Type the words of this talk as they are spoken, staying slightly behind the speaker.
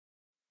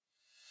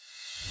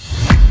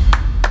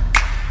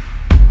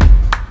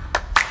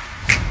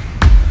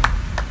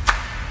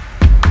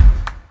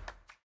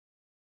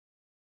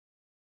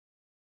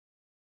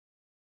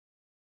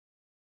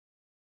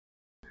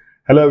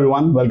Hello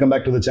everyone, welcome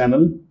back to the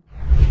channel.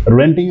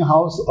 Renting a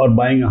house or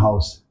buying a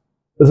house?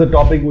 This is a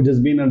topic which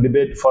has been a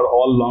debate for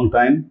a long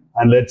time,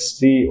 and let's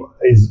see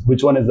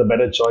which one is the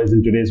better choice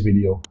in today's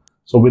video.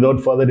 So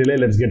without further delay,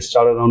 let's get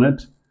started on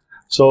it.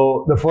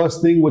 So the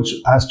first thing which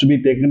has to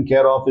be taken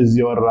care of is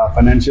your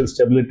financial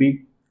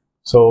stability.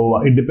 So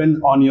it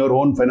depends on your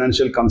own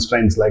financial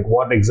constraints, like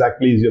what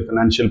exactly is your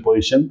financial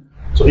position.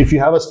 So if you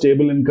have a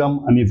stable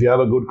income and if you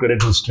have a good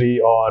credit history,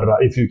 or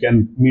if you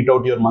can meet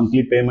out your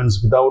monthly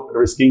payments without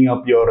risking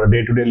up your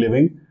day-to-day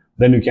living,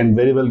 then you can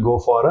very well go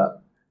for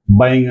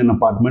buying an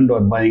apartment or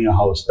buying a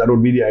house. That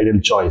would be the ideal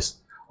choice.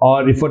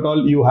 Or if at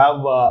all you have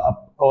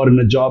or in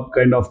a job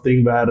kind of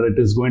thing where it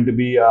is going to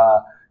be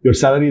your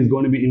salary is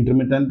going to be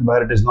intermittent,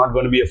 where it is not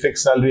going to be a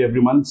fixed salary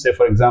every month. Say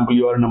for example,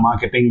 you are in a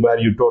marketing where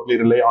you totally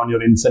rely on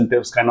your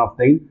incentives kind of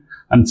thing.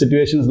 And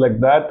situations like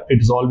that,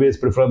 it is always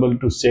preferable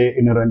to stay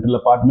in a rental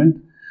apartment,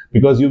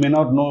 because you may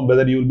not know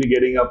whether you will be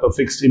getting up a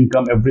fixed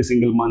income every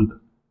single month.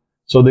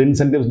 So the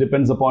incentives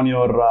depends upon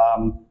your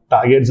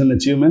targets and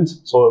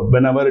achievements. So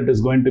whenever it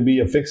is going to be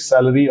a fixed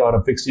salary or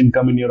a fixed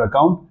income in your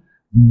account,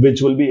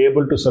 which will be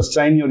able to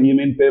sustain your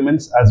EMI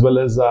payments as well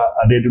as a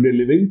day-to-day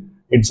living,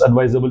 it's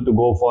advisable to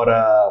go for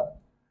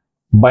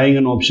buying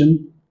an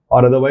option,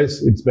 or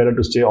otherwise it's better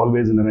to stay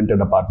always in the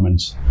rented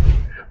apartments.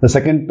 The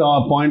second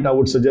point I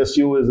would suggest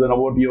you is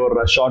about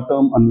your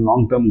short-term and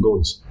long-term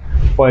goals.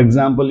 For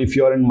example, if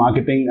you are in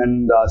marketing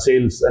and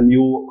sales and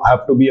you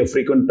have to be a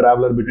frequent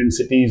traveler between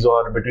cities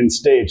or between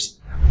states,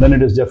 then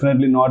it is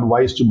definitely not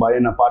wise to buy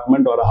an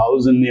apartment or a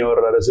house in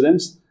your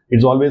residence.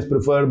 It's always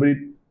preferred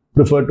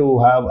to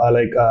have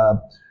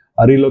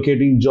a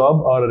relocating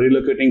job or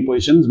relocating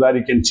positions where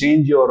you can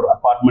change your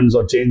apartments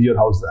or change your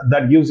house.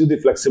 That gives you the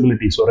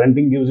flexibility. So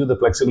renting gives you the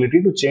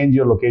flexibility to change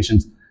your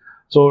locations.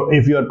 So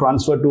if you are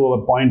transferred to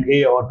a point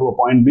A or to a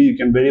point B, you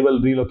can very well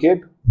relocate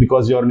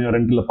because you are in your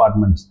rental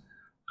apartments.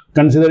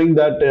 Considering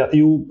that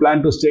you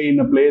plan to stay in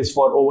a place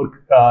for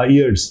over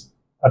years,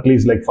 at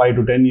least like 5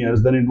 to 10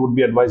 years, then it would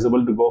be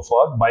advisable to go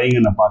for buying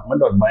an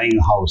apartment or buying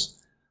a house.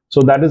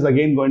 So that is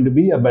again going to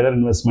be a better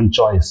investment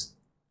choice.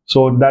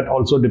 So that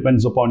also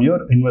depends upon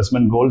your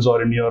investment goals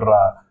or in your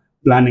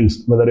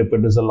plannings, whether if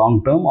it is a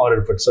long term or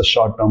if it's a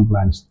short term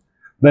plans.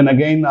 Then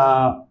again,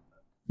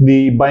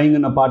 the buying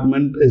an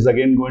apartment is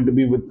again going to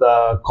be with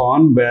a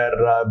con where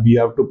we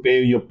have to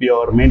pay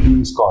your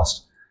maintenance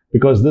cost.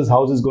 Because this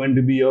house is going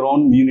to be your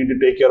own, you need to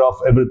take care of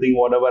everything,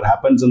 whatever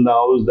happens in the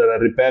house, there are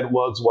repair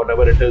works,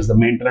 whatever it is, the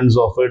maintenance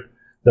of it,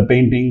 the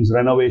paintings,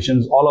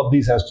 renovations, all of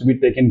these has to be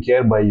taken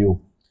care by you.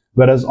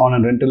 Whereas on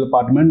a rental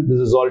apartment, this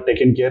is all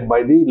taken care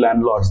by the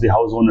landlords, the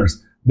house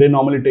owners. They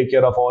normally take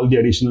care of all the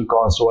additional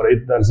costs, or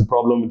if there's a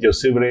problem with your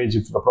sewerage,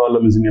 if the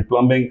problem is in your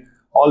plumbing,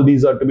 all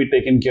these are to be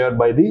taken care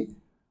by the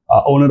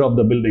owner of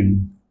the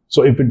building.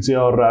 So if it's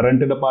your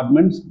rented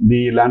apartment,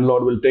 the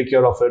landlord will take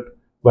care of it.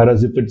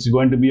 Whereas if it's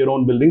going to be your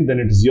own building, then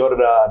it is your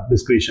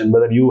discretion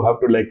whether you have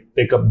to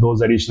take up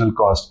those additional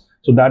costs.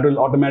 So that will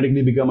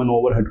automatically become an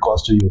overhead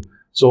cost to you.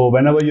 So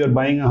whenever you're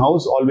buying a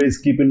house, always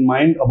keep in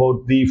mind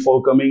about the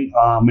forthcoming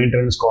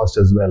maintenance cost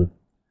as well.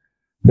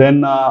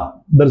 Then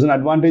there's an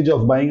advantage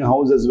of buying a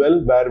house as well,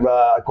 where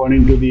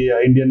according to the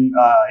Indian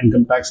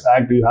Income Tax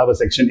Act, you have a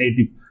Section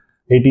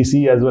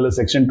 80C as well as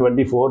Section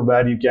 24,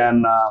 where you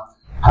can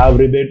have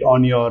rebate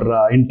on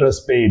your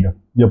interest paid,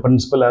 your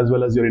principal as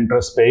well as your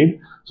interest paid.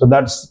 So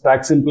that's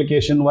tax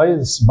implication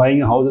wise,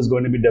 buying a house is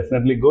going to be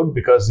definitely good,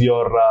 because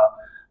your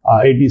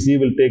ATC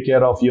will take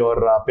care of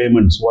your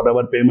payments.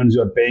 Whatever payments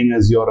you are paying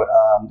as your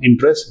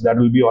interest, that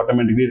will be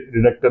automatically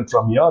deducted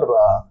from your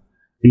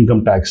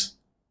income tax.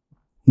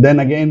 Then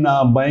again,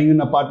 buying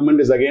an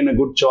apartment is again a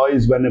good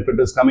choice when if it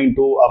is coming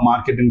to a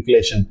market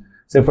inflation.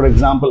 Say for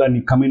example,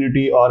 a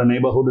community or a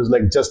neighborhood is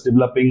just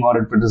developing, or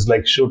if it is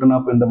shooting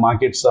up in the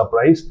market's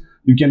price,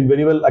 you can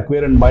very well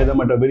acquire and buy them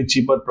at a very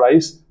cheaper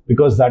price,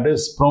 because that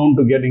is prone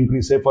to get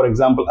increased. Say for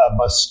example, a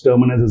bus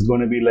terminus is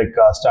going to be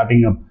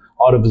starting up,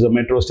 or if there's a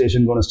metro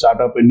station going to start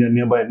up in your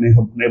nearby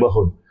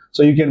neighborhood.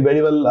 So you can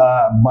very well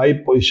buy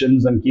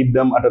positions and keep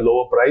them at a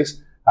lower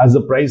price. As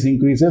the price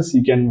increases,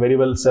 you can very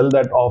well sell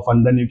that off,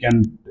 and then you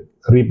can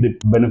reap the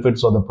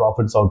benefits or the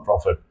profits out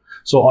profit.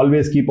 So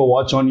always keep a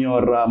watch on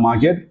your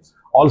market.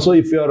 Also,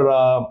 if you're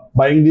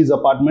buying these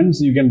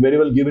apartments, you can very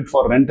well give it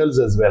for rentals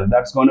as well.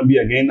 That's going to be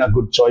again a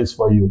good choice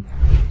for you.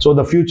 So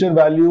the future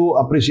value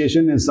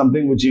appreciation is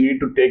something which you need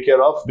to take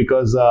care of,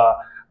 because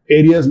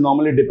areas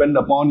normally depend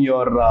upon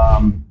your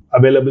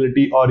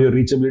availability or your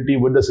reachability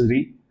with the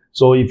city.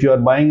 So if you are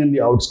buying in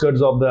the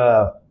outskirts of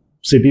the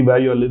city where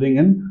you are living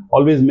in,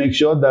 always make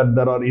sure that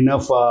there are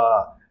enough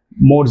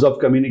modes of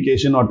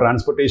communication or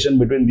transportation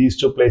between these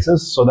two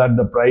places, so that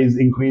the price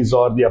increase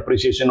or the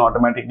appreciation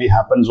automatically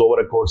happens over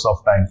a course of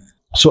time.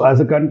 So as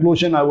a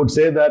conclusion, I would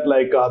say that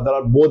there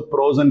are both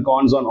pros and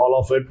cons on all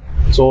of it.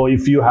 So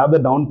if you have the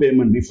down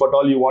payment, if at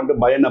all you want to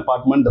buy an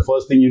apartment, the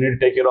first thing you need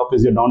to take care of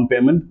is your down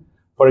payment.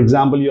 For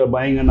example, you are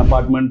buying an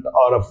apartment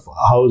or a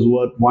house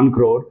worth 1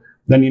 crore,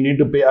 then you need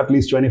to pay at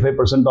least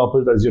 25% of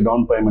it as your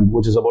down payment,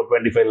 which is about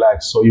 25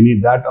 lakhs. So you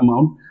need that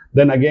amount.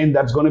 Then again,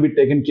 that's going to be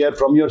taken care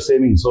from your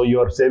savings. So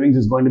your savings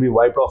is going to be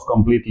wiped off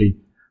completely.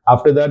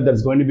 After that,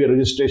 there's going to be a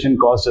registration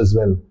cost as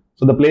well.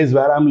 So the place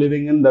where I'm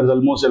living in, there's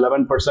almost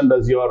 11%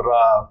 as your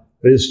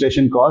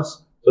registration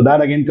cost. So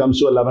that again comes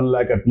to 11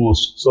 lakh at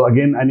most. So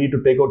again, I need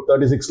to take out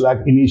 36 lakh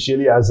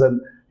initially as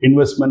an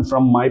investment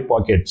from my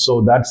pocket.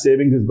 So that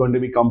savings is going to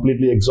be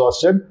completely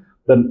exhausted.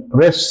 The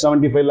rest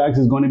 75 lakhs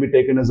is going to be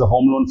taken as a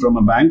home loan from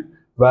a bank,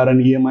 where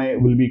an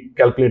EMI will be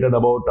calculated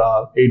about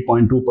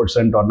 8.2%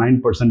 or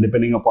 9%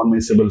 depending upon my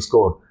CIBIL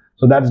score.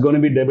 So that's going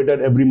to be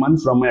debited every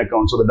month from my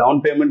account. So the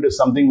down payment is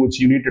something which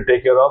you need to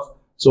take care of.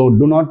 So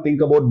do not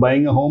think about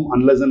buying a home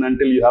unless and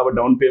until you have a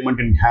down payment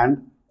in hand.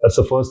 That's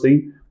the first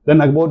thing. Then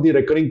about the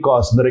recurring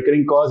cost. The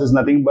recurring cost is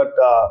nothing but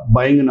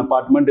buying an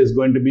apartment is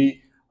going to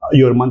be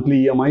your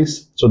monthly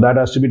EMIs. So that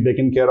has to be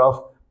taken care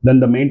of. Then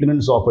the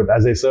maintenance of it.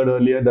 As I said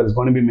earlier, there's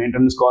going to be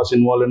maintenance costs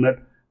involved in it.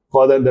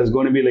 Further, there's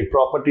going to be like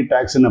property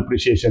tax and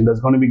appreciation.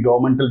 There's going to be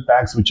governmental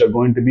tax which are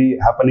going to be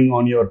happening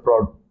on your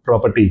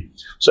property.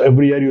 So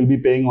every year you'll be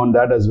paying on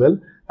that as well.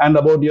 And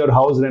about your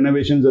house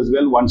renovations as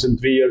well. Once in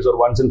 3 years or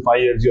once in 5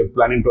 years, you're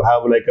planning to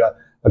have like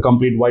a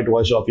complete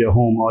whitewash of your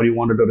home, or you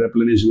wanted to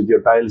replenish with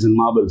your tiles and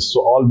marbles.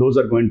 So all those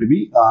are going to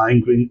be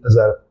increased as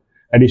an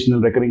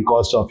additional recurring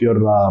cost of your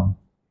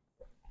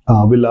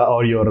villa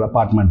or your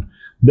apartment.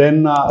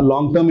 Then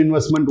long-term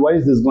investment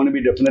wise, this is going to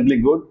be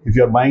definitely good. If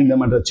you're buying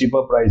them at a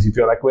cheaper price, if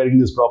you're acquiring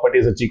this property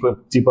at a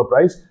cheaper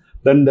price,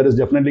 then there is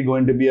definitely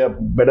going to be a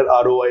better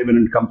ROI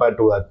when compared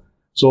to that.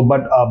 So,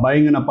 but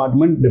buying an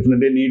apartment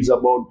definitely needs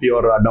about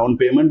your down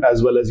payment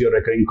as well as your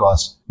recurring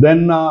cost.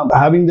 Then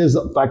having this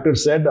factor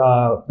said,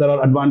 there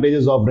are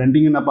advantages of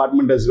renting an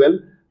apartment as well.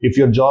 If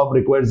your job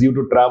requires you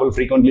to travel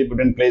frequently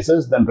between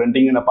places, then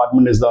renting an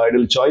apartment is the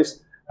ideal choice.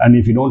 And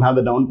if you don't have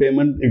the down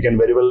payment, you can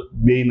very well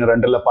be in a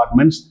rental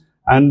apartments.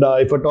 And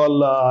if at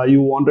all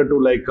you wanted to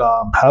like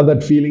have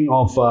that feeling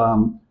of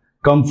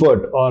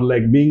comfort or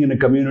like being in a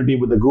community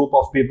with a group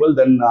of people,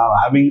 then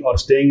having or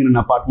staying in an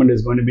apartment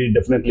is going to be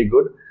definitely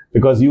good,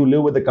 because you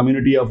live with a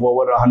community of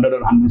over 100 or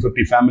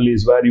 150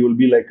 families, where you will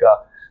be like,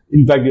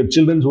 in fact, your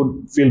children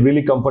would feel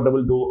really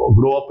comfortable to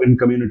grow up in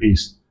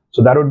communities.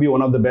 So that would be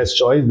one of the best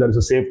choice. There is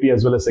a safety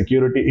as well as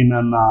security in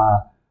an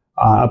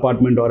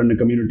apartment or in a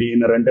community,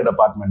 in a rented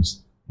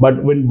apartments.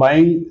 But when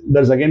buying,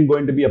 there's again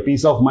going to be a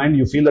peace of mind.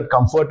 You feel that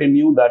comfort in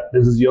you that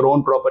this is your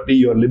own property,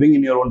 you're living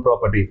in your own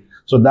property.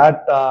 So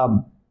that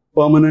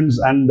permanence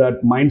and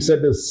that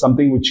mindset is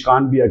something which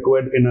can't be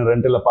acquired in a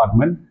rental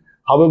apartment.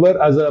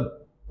 However, as a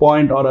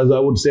point, or as I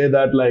would say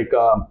that like,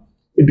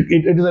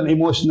 it is an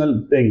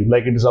emotional thing.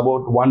 Like it is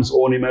about one's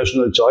own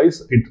emotional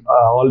choice. It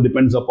all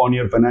depends upon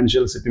your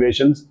financial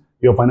situations,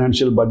 your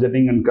financial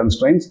budgeting and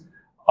constraints,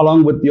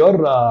 along with your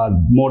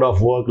mode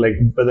of work, like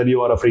whether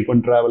you are a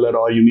frequent traveler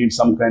or you need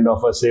some kind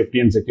of a safety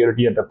and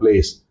security at a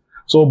place.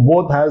 So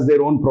both has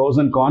their own pros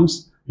and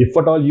cons. If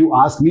at all you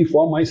ask me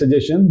for my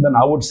suggestion, then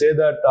I would say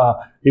that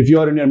if you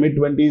are in your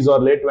mid-20s or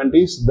late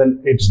 20s,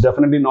 then it's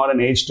definitely not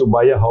an age to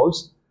buy a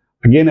house.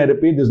 Again, I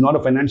repeat, this is not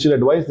a financial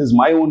advice. This is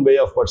my own way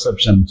of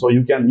perception. So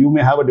you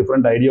may have a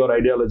different idea or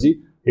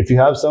ideology. If you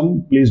have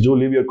some, please do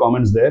leave your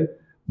comments there.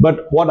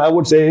 But what I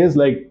would say is,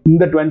 like, in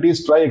the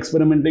 20s, try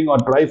experimenting or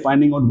try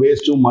finding out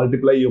ways to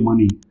multiply your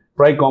money.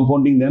 Try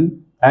compounding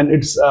them. And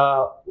it's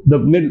the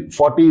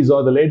mid-40s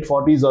or the late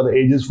 40s are the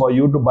ages for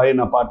you to buy an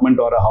apartment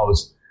or a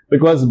house.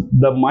 Because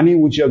the money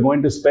which you're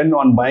going to spend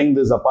on buying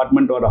this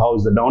apartment or a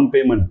house, the down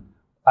payment,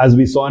 as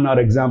we saw in our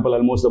example,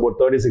 almost about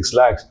 36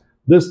 lakhs.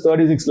 This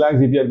 36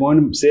 lakhs, if you're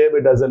going to save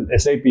it as an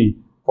SIP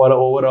for an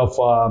over of,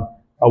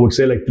 I would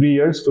say like 3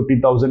 years,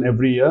 50,000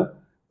 every year,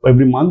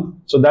 every month.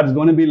 So that's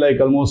going to be like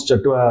almost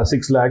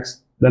 6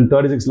 lakhs. Then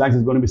 36 lakhs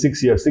is going to be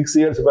 6 years. 6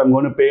 years, if I'm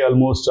going to pay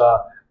almost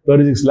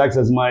 36 lakhs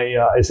as my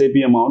SIP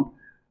amount,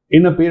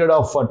 in a period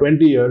of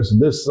 20 years,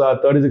 this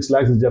 36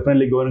 lakhs is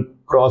definitely going to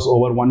cross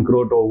over 1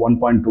 crore to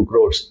 1.2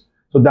 crores.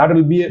 So that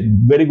will be a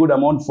very good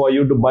amount for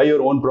you to buy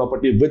your own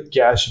property with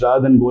cash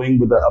rather than going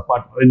with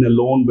in a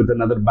loan with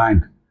another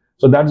bank.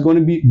 So that's going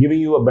to be giving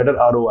you a better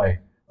ROI.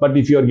 But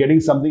if you're getting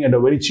something at a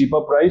very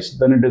cheaper price,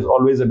 then it is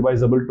always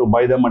advisable to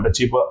buy them at a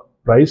cheaper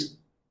price.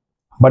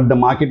 But the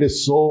market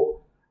is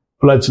so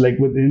clutch, like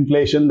with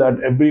inflation, that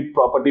every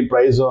property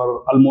price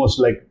are almost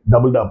like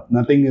doubled up.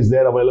 Nothing is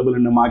there available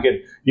in the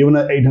market. Even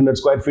an 800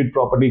 square feet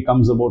property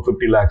comes about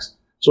 50 lakhs.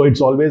 So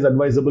it's always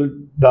advisable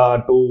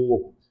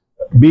to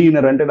be in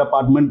a rented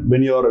apartment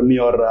when you're in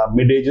your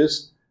mid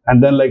ages,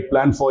 and then like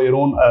plan for your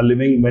own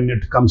living when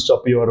it comes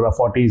to your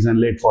 40s and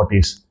late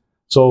 40s.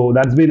 So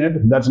that's been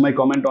it. That's my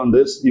comment on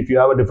this. If you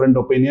have a different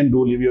opinion,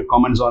 do leave your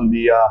comments on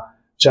the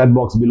chat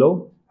box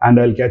below, and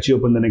I'll catch you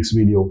up in the next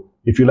video.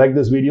 If you like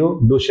this video,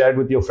 do share it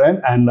with your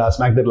friend and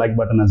smack that like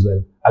button as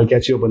well. I'll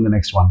catch you up in the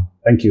next one.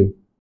 Thank you.